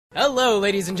Hello,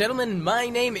 ladies and gentlemen, my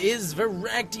name is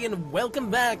Varacti, and welcome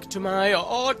back to my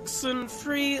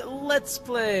Oxenfree Let's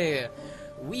Play.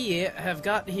 We have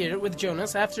got here with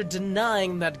Jonas after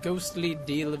denying that ghostly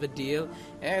deal of a deal,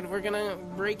 and we're gonna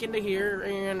break into here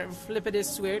and flip a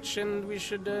switch, and we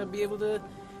should be able to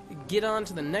get on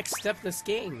to the next step of this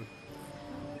game.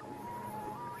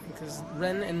 Because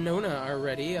Ren and Nona are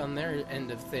ready on their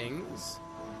end of things.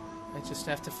 I just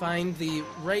have to find the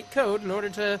right code in order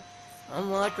to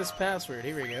unlock this password.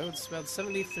 Here we go. It's about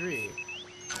 73.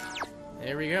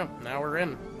 There we go. Now we're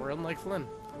in. We're unlike Flynn.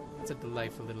 It's a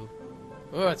delightful little...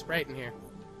 Oh, it's bright in here.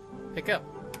 Pick up.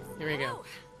 Here we go.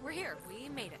 We're here. We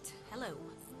made it. Hello.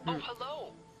 Oh,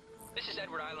 hello. This is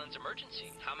Edward Island's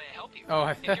emergency. How may I help you? Oh,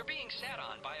 if you're being sat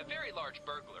on by a very large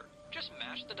burglar, just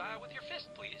mash the dial with your fist,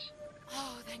 please.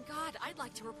 Oh, thank God. I'd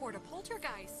like to report a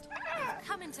poltergeist. They've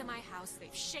come into my house.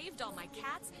 They've shaved all my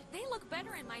cats. They look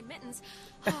better in my mittens.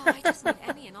 Oh, I just need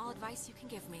any and all advice you can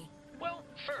give me. Well,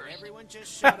 first... Everyone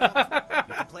just shut up.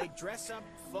 You can play dress-up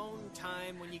phone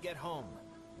time when you get home.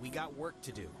 We got work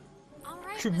to do. All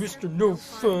right, Mr. No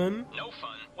Fun. No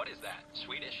fun? What is that?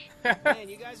 Swedish? Man,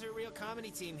 you guys are a real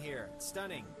comedy team here. It's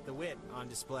stunning. The wit on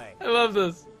display. I love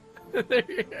this.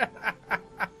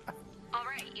 All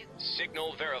right, you...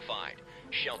 Signal verified.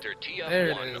 Shelter There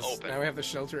it TF1 is. open. Now we have the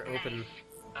shelter open.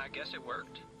 I guess it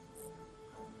worked.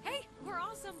 Hey, we're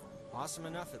awesome. Awesome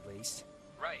enough, at least.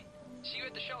 Right. See you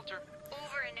at the shelter.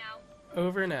 Over and out.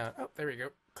 Over and out. Oh, there we go.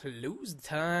 Close the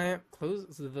time.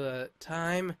 Close the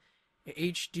time.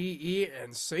 HDE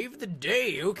and save the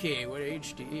day. Okay, what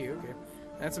HDE? Okay,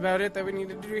 that's about it that we need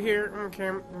to do here.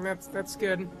 Okay, that's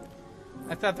good.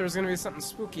 I thought there was gonna be something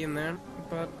spooky in there,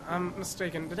 but I'm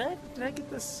mistaken. Did I get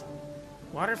this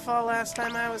waterfall last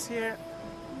time I was here?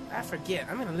 I forget.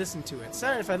 I'm gonna listen to it.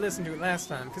 Sorry if I listened to it last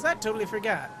time, because I totally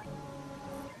forgot.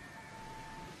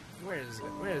 Where is it?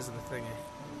 Where is the thingy?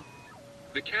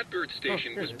 The Catbird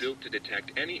station there was it is. built to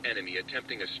detect any enemy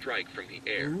attempting a strike from the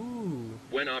air. Ooh,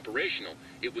 When operational,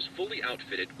 it was fully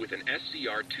outfitted with an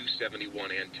SCR-271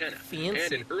 antenna Fancy.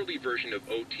 and an early version of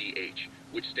OTH,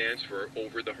 which stands for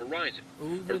Over the Horizon,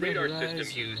 Over a the radar Horizon,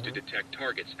 system used to huh? detect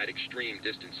targets at extreme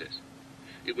distances.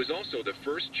 It was also the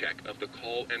first check of the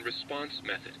call and response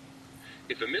method.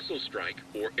 If a missile strike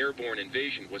or airborne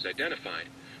invasion was identified,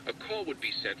 a call would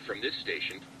be sent from this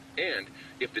station, and,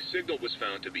 if the signal was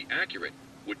found to be accurate,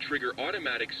 would trigger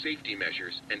automatic safety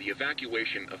measures and the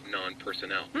evacuation of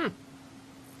non-personnel.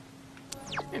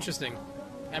 Interesting.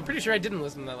 I'm pretty sure I didn't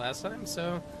listen to that last time,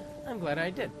 so I'm glad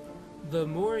I did. The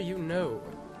more you know.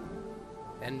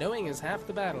 And knowing is half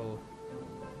the battle.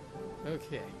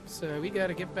 Okay, so we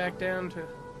gotta get back down to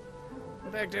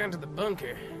the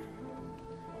bunker.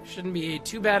 Shouldn't be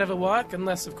too bad of a walk,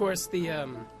 unless, of course, the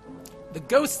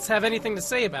ghosts have anything to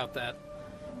say about that.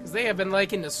 Because they have been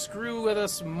liking to screw with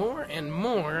us more and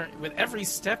more with every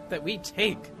step that we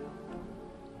take.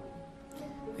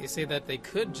 They say that they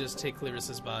could just take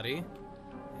Clarissa's body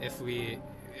if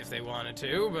they wanted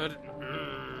to, but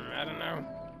I don't know.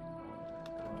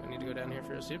 Do I need to go down here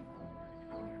first? Yep.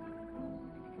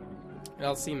 It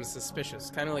all seems suspicious.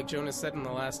 Kind of like Jonas said in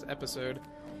the last episode.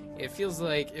 It feels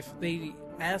like if they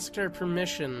asked our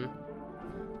permission,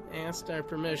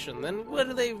 then what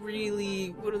are they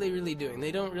really doing?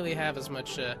 They don't really have as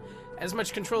much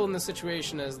control in the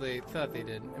situation as they thought they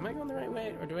did. Am I going the right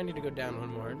way, or do I need to go down one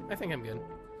more? I think I'm good.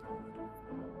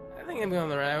 I think I'm going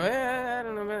the right way. I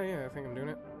don't know about you. I think I'm doing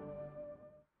it.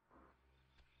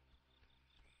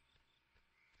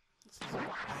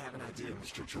 I have an idea,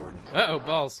 Mr. Jordan. Uh-oh,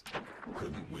 balls.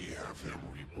 Couldn't we have him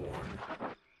reborn?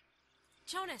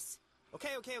 Jonas. Okay,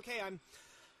 I'm...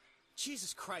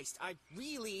 Jesus Christ, I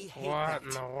really hate What that. in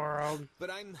the world? But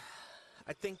I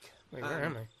think... Wait, where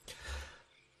am I?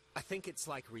 I think it's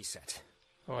like reset.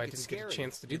 Oh, I It's didn't get a scary,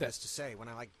 chance to do needless that. to say, when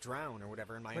I like drown or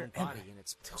whatever in my Where own am body, I? and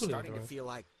it's Totally starting to wrong. feel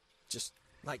like, just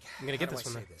like, I'm gonna get how this do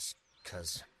I one, say though. this?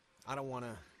 Because I don't want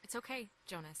to... It's okay,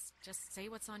 Jonas. Just say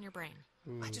what's on your brain.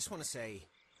 I just want to say,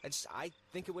 I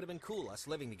think it would have been cool, us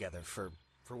living together for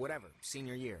whatever,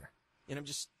 senior year. And I'm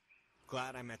just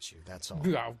glad I met you, that's all.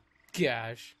 Oh,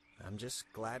 gosh. I'm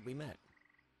just glad we met.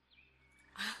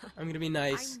 I'm gonna be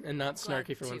nice I'm and not glad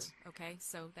snarky for too. once. Okay,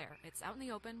 so there. It's out in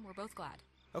the open. We're both glad.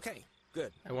 Okay,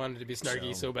 good. I wanted to be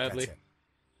snarky so badly. that's it.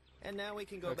 And now we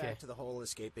can go Okay. back to the whole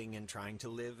escaping and trying to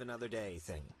live another day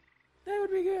thing. That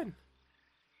would be good.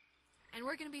 And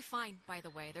we're gonna be fine, by the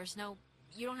way. There's no...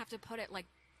 You don't have to put it like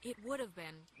it would have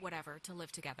been whatever to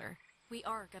live together. We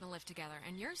are gonna live together,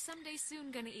 and you're someday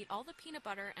soon gonna eat all the peanut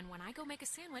butter, and when I go make a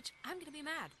sandwich, I'm gonna be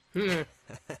mad.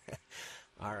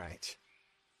 All right.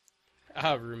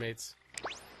 Ah, roommates.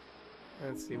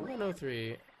 Let's see,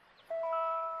 103.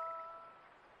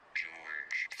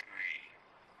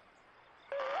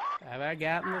 Have I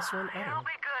gotten this one? I don't It'll know.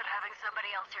 be good having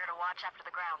somebody else here to watch after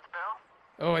the grounds,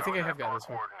 Bill. Oh, I think I have got this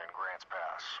one. Warden and Grants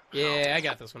Pass. Yeah, I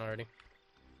got this one already.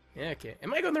 Yeah, okay.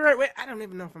 Am I going the right way? I don't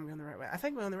even know if I'm going the right way. I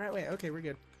think I'm going the right way. Okay, we're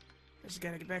good. I just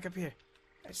gotta get back up here.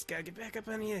 I just gotta get back up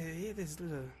on here. Yeah, this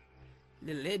little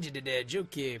edge of the edge.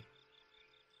 Okay.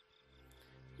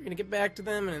 We're gonna get back to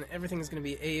them, and everything's gonna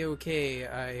be a-okay,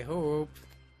 I hope.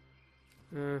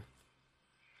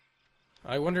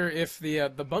 I wonder if the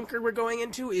bunker we're going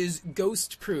into is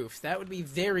ghost-proof. That would be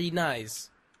very nice.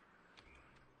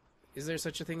 Is there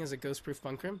such a thing as a ghost-proof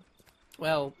bunker?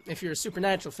 Well, if you're a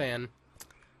Supernatural fan,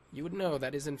 you would know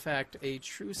that is in fact a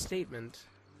true statement.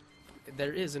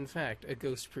 There is in fact a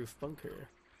ghost-proof bunker.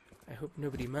 I hope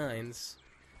nobody minds.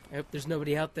 I hope there's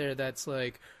nobody out there that's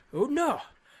like, oh no,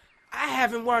 I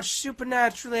haven't watched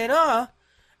Supernatural at all,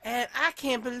 and I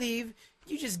can't believe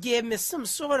you just gave me some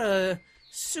sort of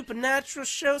Supernatural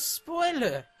show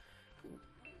spoiler.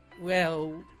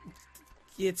 Well,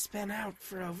 it's been out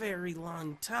for a very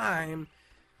long time.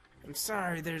 I'm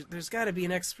sorry, there's got to be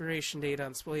an expiration date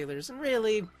on spoilers, and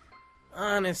really,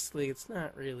 honestly, it's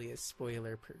not really a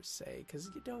spoiler per se, because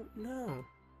you don't know.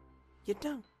 You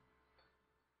don't.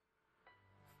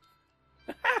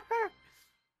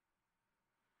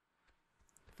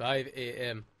 5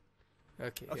 a.m.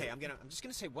 Okay. Okay, yeah. I'm just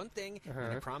gonna say one thing,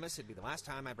 and I promise it'd be the last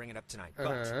time I bring it up tonight.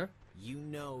 Uh-huh. But you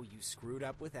know you screwed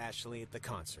up with Ashley at the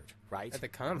concert, right? At the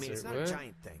I mean, concert, it's not what? a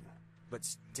giant thing, but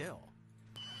still.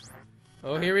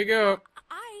 Oh, here we go.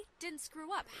 I didn't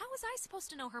screw up. How was I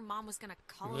supposed to know her mom was gonna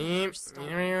call her Yep, for stuff?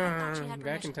 here we I thought she are, had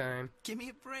back in permission. time. Give me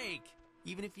a break.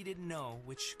 Even if you didn't know,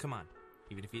 which, come on,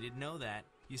 even if you didn't know that,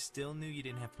 you still knew you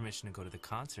didn't have permission to go to the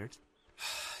concert.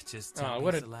 Just tell me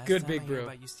what it's a the last good time big I hear bro.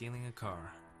 about you stealing a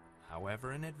car.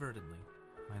 However, inadvertently,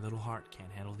 my little heart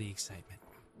can't handle the excitement.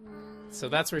 So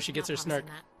that's where she gets her Not snark.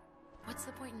 promising that. What's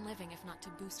the point in living if not to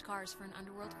boost cars for an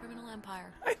underworld criminal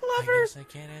empire? I I love her. guess I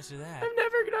can't answer that. I'm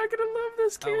never not gonna love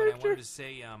this Oh, and I character. wanted to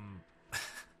say,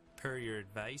 per your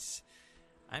advice,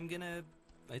 I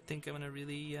think I'm gonna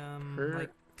really, Per-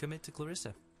 commit to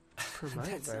Clarissa. For my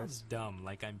That advice. sounds dumb,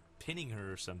 like I'm pinning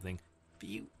her or something. But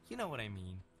you know what I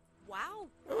mean. Wow,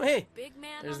 Oh, hey. big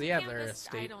man There's on the Adler campus.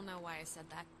 I estate. don't know why I said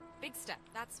that. Big step.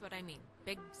 That's what I mean.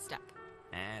 Big step.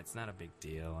 It's not a big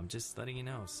deal. I'm just letting you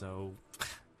know, so...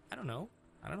 I don't know.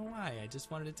 I don't know why. I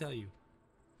just wanted to tell you.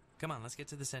 Come on, let's get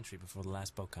to the Sentry before the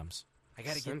last boat comes. I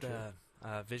gotta get Sentry.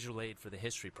 the visual aid for the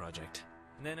history project.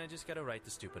 And then I just gotta write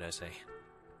the stupid essay.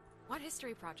 What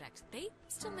history project? They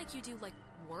still make you do, like,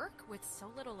 work with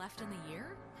so little left in the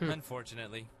year?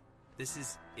 Unfortunately.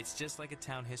 It's just like a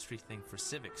town history thing for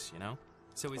civics, you know?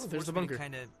 So it's Oh, there's forced the me to bunker.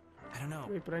 kinda... I don't know.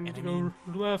 Wait, but I need And to mean,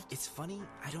 go left. It's funny,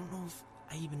 I don't know if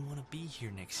I even want to be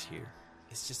here next year.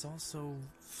 It's just all so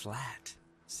flat.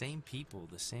 Same people,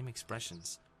 the same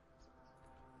expressions.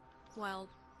 Well,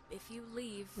 if you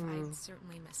leave, I'd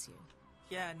certainly miss you.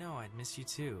 Yeah, no, I'd miss you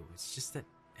too. It's just that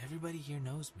everybody here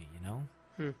knows me, you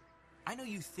know? I know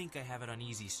you think I have it on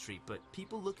easy street, but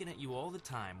people looking at you all the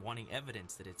time, wanting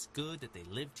evidence that it's good, that they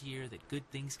lived here, that good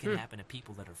things can happen to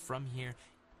people that are from here,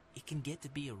 it can get to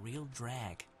be a real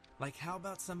drag. Like, how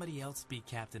about somebody else be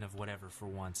captain of whatever for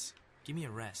once? Give me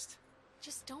a rest.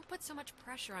 Just don't put so much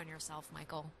pressure on yourself,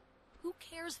 Michael. Who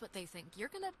cares what they think? You're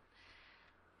gonna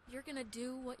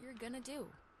do what you're gonna do.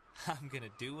 I'm gonna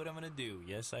do what I'm gonna do.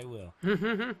 Yes, I will.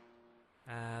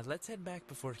 Let's head back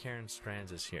before Karen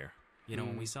Strands is here. You know,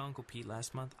 when we saw Uncle Pete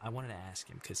last month, I wanted to ask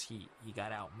him, because he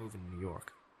got out moving to New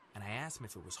York. And I asked him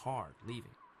if it was hard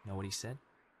leaving. Know what he said?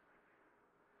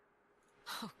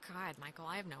 Oh, God, Michael,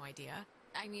 I have no idea.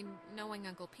 I mean, knowing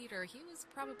Uncle Peter, he was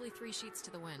probably 3 sheets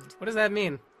to the wind. What does that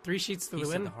mean? 3 sheets to He the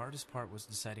said wind? the hardest part was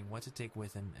deciding what to take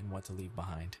with him and what to leave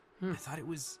behind. I thought it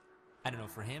was, I don't know,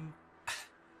 for him,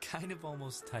 kind of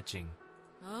almost touching.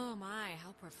 Oh, my,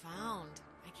 how profound.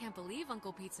 I can't believe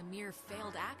Uncle Pete's a mere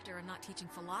failed actor and not teaching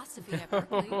philosophy at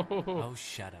Berkeley. Oh,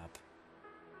 shut up.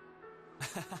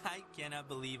 I cannot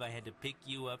believe I had to pick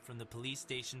you up from the police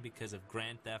station because of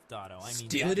Grand Theft Auto. I mean,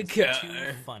 Steal that the is car.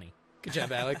 too funny. Good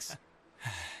job, Alex.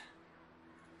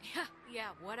 Yeah,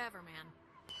 whatever,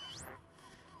 man.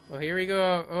 Well, here we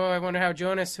go. Oh, I wonder how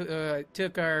Jonas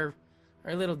took our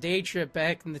little day trip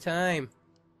back in the time.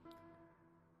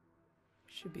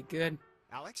 Should be good.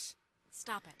 Alex,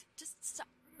 Stop it. Just stop.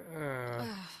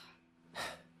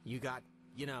 you got,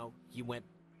 you went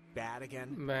bad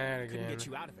again. Bad Couldn't again. get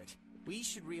you out of it. We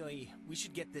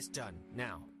should get this done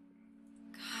now.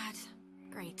 God.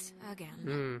 Great.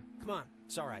 Again. Come on,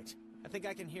 it's all right. I think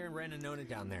I can hear Ren and Nona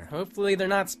down there. Hopefully they're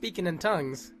not speaking in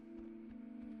tongues.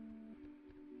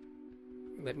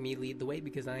 Let me lead the way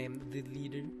because I am the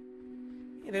leader.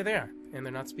 Yeah, there they are. And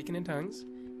they're not speaking in tongues.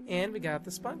 And we got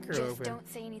the spunker Just open. don't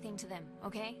say anything to them,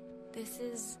 okay?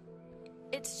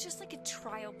 It's just like a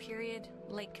trial period,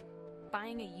 like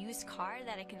buying a used car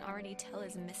that I can already tell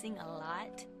is missing a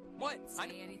lot. What?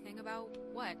 Say anything about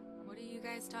what? What are you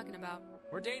guys talking about?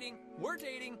 We're dating. We're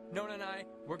dating. Nona and I,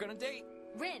 we're gonna date.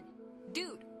 Rin,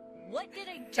 dude, what did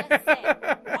I just say?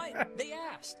 What? They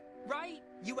asked. Right?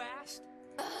 You asked?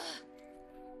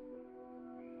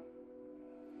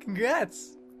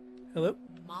 Congrats. Hello?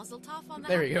 Mazel tov on that.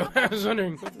 There we go. I was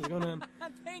wondering what was going on.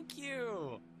 Thank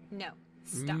you. No,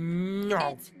 stop.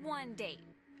 No. It's one date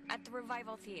at the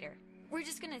Revival Theater. We're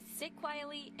just gonna sit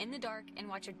quietly in the dark and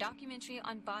watch a documentary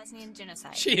on Bosnian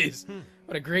genocide. Jeez.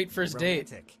 What a great first date.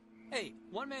 Romantic. Hey,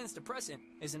 one man's depressant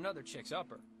is another chick's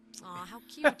upper. Aw, how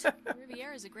cute.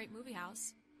 Riviera is a great movie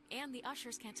house. And the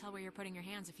ushers can't tell where you're putting your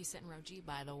hands if you sit in row G,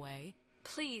 by the way.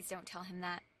 Please don't tell him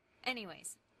that.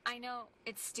 Anyways, I know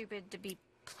it's stupid to be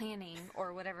planning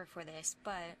or whatever for this,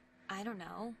 but I don't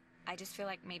know. I just feel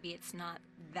like maybe it's not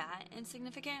that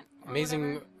insignificant. or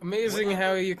whatever. Amazing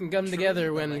how you can come Truly together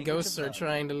the when language ghosts of are love.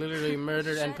 trying to literally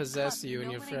murder and Shut possess up, you and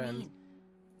know your what I friend. mean.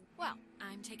 Well,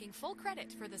 I'm taking full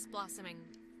credit for this blossoming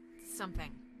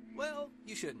something. Well,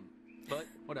 you shouldn't. But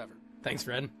whatever. Thanks,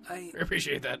 Fred. I I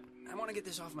appreciate that. want to get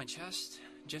this off my chest.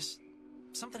 Just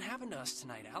something happened to us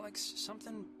tonight, Alex.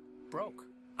 Something broke.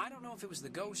 I don't know if it was the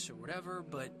ghosts or whatever,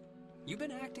 but you've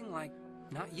been acting like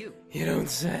not you. You don't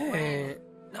say.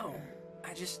 No,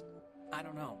 I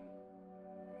don't know.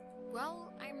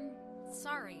 Well, I'm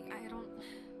sorry. I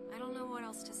don't know what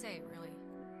else to say, really.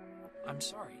 I'm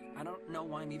sorry. I don't know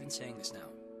why I'm even saying this now.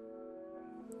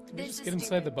 Can we This just is get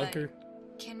inside the stupid, but bunker?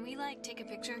 Can we, like, take a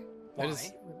picture? I Why?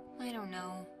 just- I don't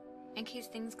know. In case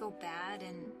things go bad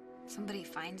and somebody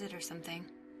finds it or something.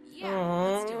 Yeah,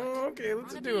 let's do it. Okay,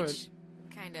 let's On a do it. beach.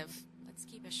 Kind of. Let's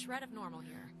keep a shred of normal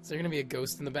here. Is there gonna be a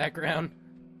ghost in the background?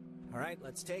 All right,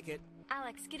 let's take it.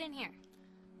 Alex, get in here.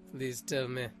 Please tell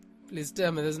me. Please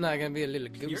tell me there's not gonna be a little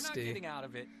ghosty. You're not getting out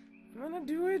of it. I'm gonna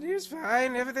do it. It's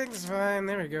fine. Everything's fine.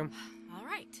 There we go. All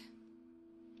right.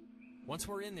 Once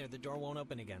we're in there, the door won't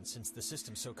open again since the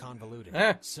system's so convoluted.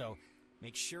 Ah. So,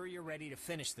 make sure you're ready to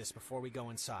finish this before we go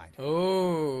inside.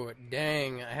 Oh,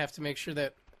 dang. I have to make sure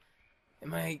that...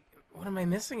 What am I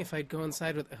missing if I go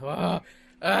inside with...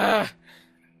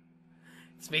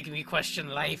 It's making me question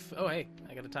life. Oh, hey.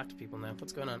 I gotta talk to people now.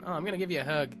 What's going on? Oh, I'm gonna give you a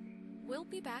hug. We'll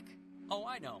be back. Oh,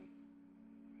 I know.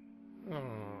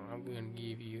 Oh, I'm gonna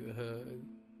give you a hug.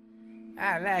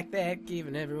 I like that,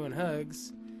 giving everyone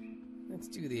hugs. Let's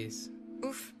do this.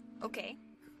 Oof. Okay.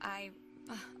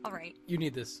 Alright. You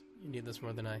need this. You need this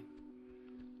more than I.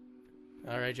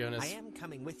 Alright, Jonas. I am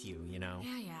coming with you, you know.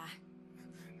 Yeah.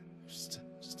 Just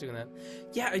doing that.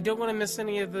 Yeah, I don't want to miss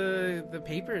any of the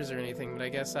papers or anything, but I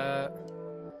guess, there's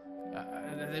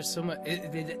so much...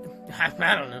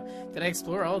 I don't know. Did I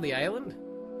explore all the island?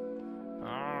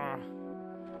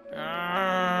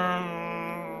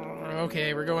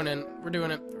 Okay, we're going in. We're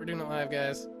doing it. We're doing it live,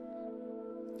 guys.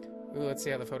 Ooh, let's see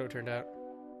how the photo turned out.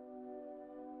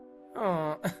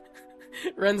 Oh,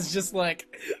 Ren's just like,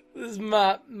 this is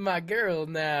my girl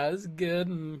now. This is good,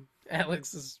 and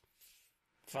Alex is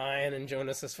fine, and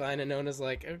Jonas is fine, and Nona's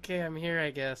like, okay, I'm here,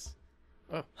 I guess.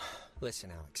 Oh,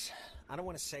 Listen, Alex, I don't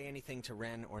want to say anything to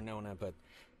Ren or Nona, but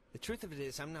the truth of it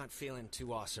is I'm not feeling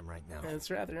too awesome right now.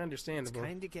 it's rather It's understandable.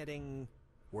 kind of getting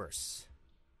worse,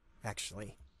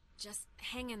 actually. Just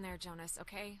hang in there, Jonas,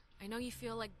 okay? I know you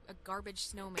feel like a garbage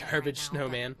snowman. Garbage right now,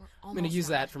 snowman. but we're I'm gonna almost use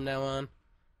there. that from now on.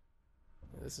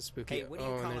 This is spooky. Hey, what do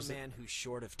you and call a there's man who's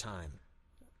short of time?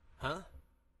 Huh?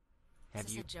 Is Have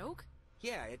this you... a joke?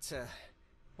 Yeah, it's a...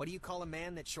 What do you call a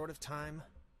man that's short of time?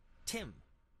 Tim.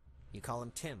 You call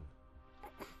him Tim.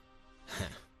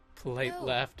 polite No.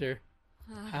 laughter.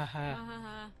 Haha.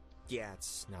 Yeah,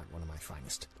 it's not one of my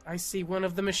finest. I see one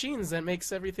of the machines that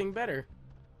makes everything better.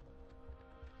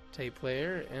 Tape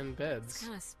player and It's beds.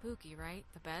 kind of spooky, right?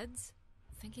 The beds?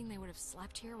 Thinking they would have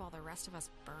slept here while the rest of us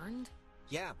burned?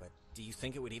 Yeah, but do you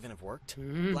think it would even have worked?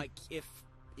 Mhm. Like, if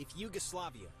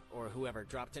Yugoslavia or whoever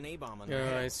dropped an A-bomb on their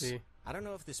Oh, I heads, see. I don't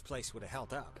know if this place would have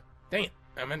held up. Dang it!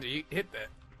 I meant to hit that.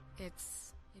 It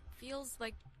feels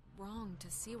like wrong to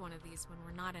see one of these when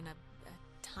we're not in a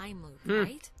time loop,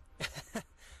 right?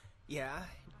 Yeah,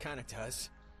 it kind of does.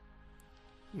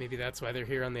 Maybe that's why they're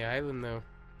here on the island, though.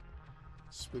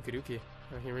 Spooky dooky.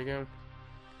 Oh, here we go.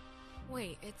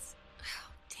 Wait, it's...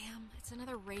 Oh, damn, it's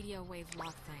another radio wave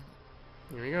lock thing.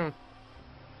 Here we go.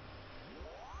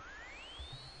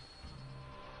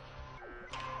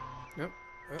 Nope.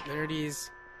 Oh, there it is.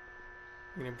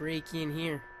 I'm gonna break in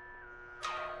here.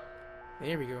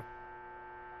 There we go.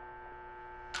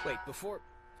 Wait, before...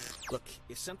 Look,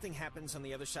 if something happens on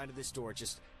the other side of this door,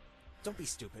 just don't be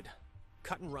stupid.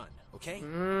 Cut and run, okay? If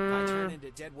I turn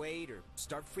into dead weight or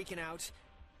start freaking out,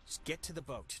 just get to the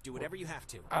boat. Do whatever you have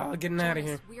to. Oh, getting out of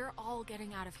here. We're all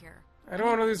getting out of here. I don't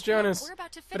want to lose Jonas, We're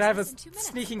about to fix but I have a this in 2 minutes.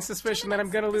 sneaking 2 suspicion that I'm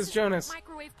minutes. gonna This lose is Jonas.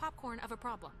 Microwave popcorn of a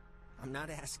problem. I'm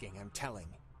not asking, I'm telling.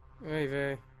 Oy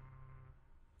vey.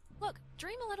 Look,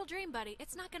 dream a little dream, buddy.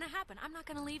 It's not gonna happen. I'm not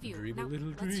gonna leave you. Dream now, a little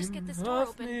let's just dream get this door of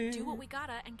open, me. do what we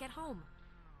gotta, and get home.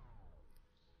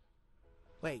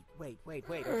 Wait.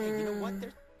 Okay, you know what?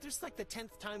 There's like the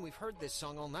 10th time we've heard this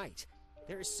song all night.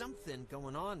 There is something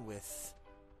going on with...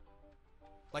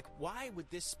 Like, why would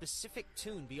this specific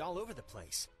tune be all over the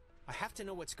place? I have to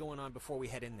know what's going on before we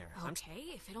head in there.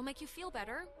 Okay, if it'll make you feel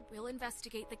better, we'll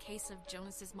investigate the case of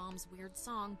Jonas's mom's weird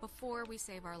song before we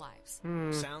save our lives.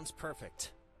 Sounds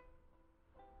perfect.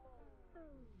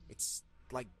 It's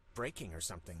like breaking or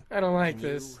something. I don't like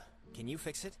this. Can you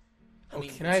fix it? Oh, mean,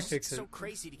 can I it's fix it? so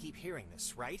crazy to keep hearing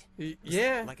this, right?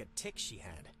 Yeah. Like a tick she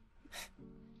had.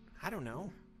 I don't know,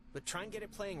 but try and get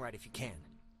it playing right if you can.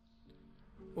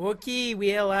 Okay,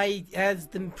 well, as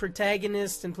the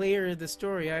protagonist and player of the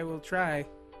story, I will try.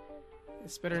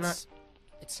 This better not...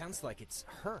 It sounds like it's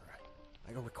her.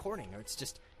 Like a recording, or it's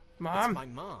just... Mom? It's my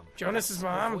mom. Jonas's Her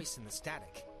mom? voice in the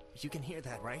static. You can hear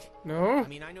that, right? No? I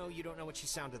mean, I know you don't know what she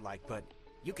sounded like, but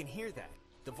you can hear that.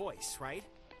 The voice, right?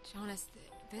 Jonas,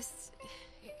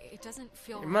 it doesn't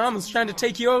feel Your right mom's trying to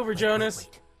take you over, Jonas.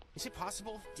 Wait. Is it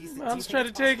possible? Do you Mom's think trying to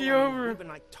it's take possible? you I mean, over. We've been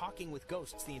like talking with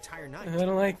ghosts the entire night. I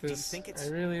don't like Do you this. think it's I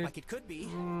really... like it could be,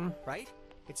 right?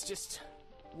 It's just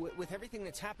with everything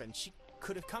that's happened, she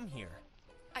could have come here.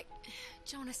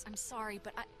 Jonas, I'm sorry,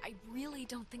 but I really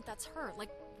don't think that's her. Like,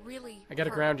 really. I gotta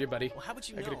her. ground you, buddy. Well, how would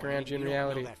you know? I gotta ground you in don't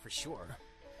reality. know that for sure.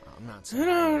 I'm not saying I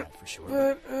know that for sure.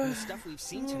 But the stuff we've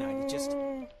seen tonight,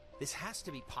 this has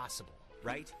to be possible,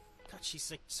 right? God, she's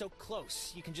like so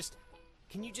close.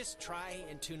 Can you just try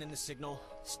and tune in the signal?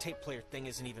 This tape player thing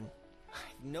isn't even... I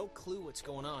have no clue what's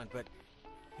going on, but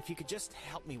if you could just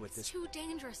help me with It's this... too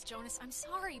dangerous, Jonas. I'm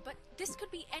sorry, but this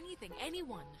could be anything,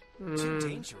 anyone. Too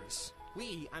dangerous?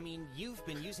 I mean, you've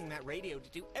been using that radio to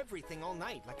do everything all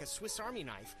night, like a Swiss Army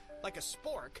knife, like a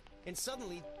spork, and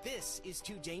suddenly this is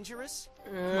too dangerous?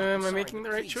 Am I making the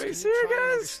right please, choice can you here, try and guys?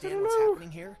 I understand don't what's know.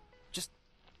 happening here? Just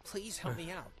please help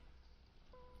me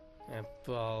out.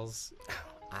 Balls.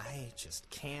 I just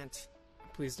can't...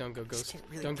 Please don't go ghost. Can't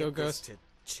really Don't get go this ghost. to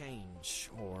change,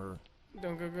 or...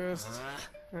 Don't go ghost.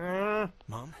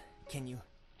 Mom, can you...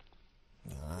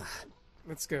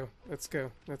 Let's go. Let's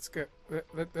go. Let's go.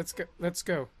 Let's go. Let's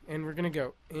go. And we're gonna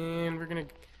go. And we're gonna...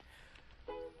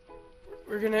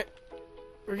 We're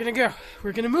gonna go.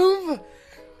 We're gonna move.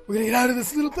 We're gonna get out of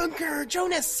this little bunker.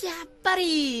 Jonas, yeah,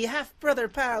 buddy. Half-brother,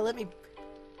 pal. Let me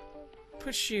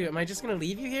push you. Am I just gonna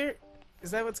leave you here?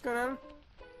 Is that what's going on?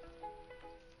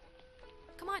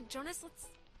 Come on, Jonas,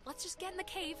 let's just get in the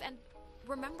cave and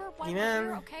remember why Hey, we're man.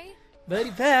 here, okay? Buddy,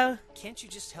 pal. Can't you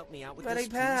just help me out with Buddy, this,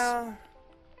 please? pal.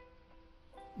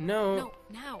 No. No,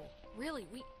 now. Really,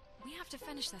 we have to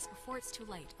finish this before it's too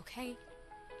late, okay?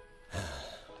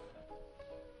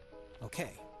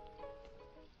 Okay.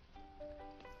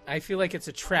 I feel like it's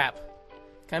a trap.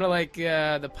 Kind of like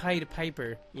the Pied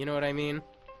Piper, you know what I mean?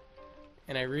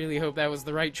 And I really hope that was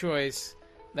the right choice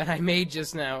that I made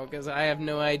just now, because I have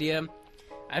no idea.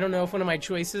 I don't know if one of my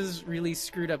choices really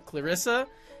screwed up Clarissa,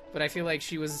 but I feel like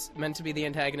she was meant to be the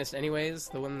antagonist anyways,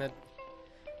 the one that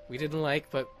we didn't like,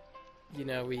 but, you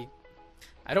know,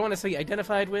 I don't want to say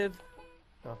identified with.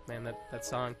 Oh, man, that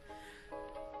song.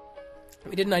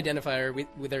 We didn't identify her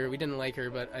with her, we didn't like her,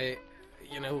 but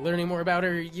learning more about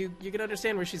her, you can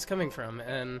understand where she's coming from,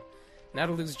 and now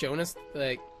to lose Jonas,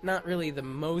 like, not really the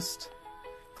most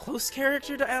close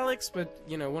character to Alex, but,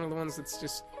 one of the ones that's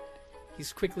just,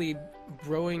 he's quickly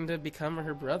growing to become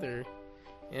her brother,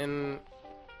 and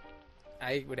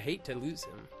I would hate to lose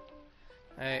him.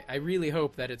 I really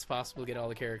hope that it's possible to get all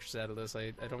the characters out of this.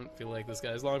 I don't feel like this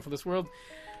guy's long for this world,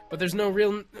 but there's no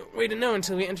real way to know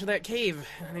until we enter that cave,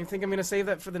 and I think I'm going to save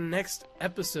that for the next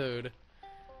episode.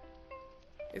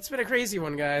 It's been a crazy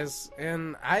one, guys,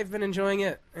 and I've been enjoying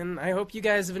it, and I hope you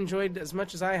guys have enjoyed as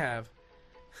much as I have.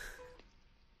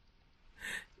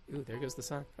 Ooh, there goes the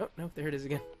song. Oh, no, there it is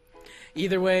again.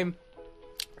 Either way,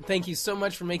 thank you so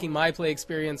much for making my play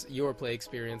experience your play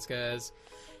experience, guys.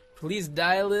 Please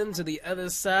dial in to the other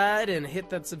side and hit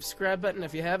that subscribe button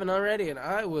if you haven't already, and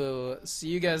I will see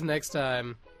you guys next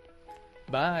time.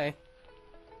 Bye.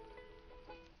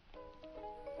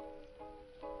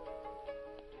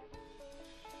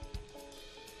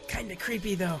 Kinda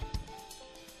creepy, though.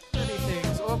 Many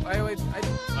things. Oh,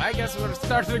 I guess we're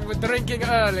starting with drinking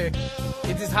early.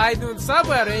 It is high noon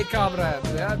somewhere, eh,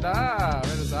 comrades? Yeah, da,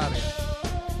 where is Ari?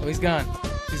 Oh, he's gone.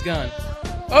 He's gone.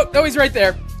 Oh, no, he's right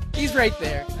there. He's right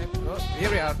there. Oh,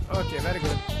 here we are. Okay, very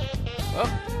good. Oh,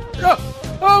 no.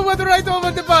 Oh, what right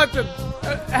over the bottom.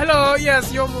 Hello,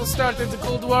 yes, you almost started the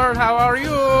Cold War. How are you?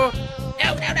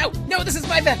 No, no, no. No, this is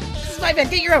my van. This is my van.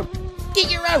 Get your own.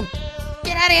 Get your own.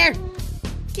 Get out of here.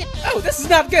 Get. Oh, this is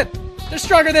not good. They're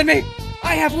stronger than me.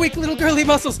 I have weak little girly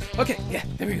muscles. Okay, yeah,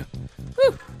 there we go.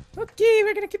 Whew. Okay,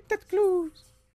 we're gonna keep that close.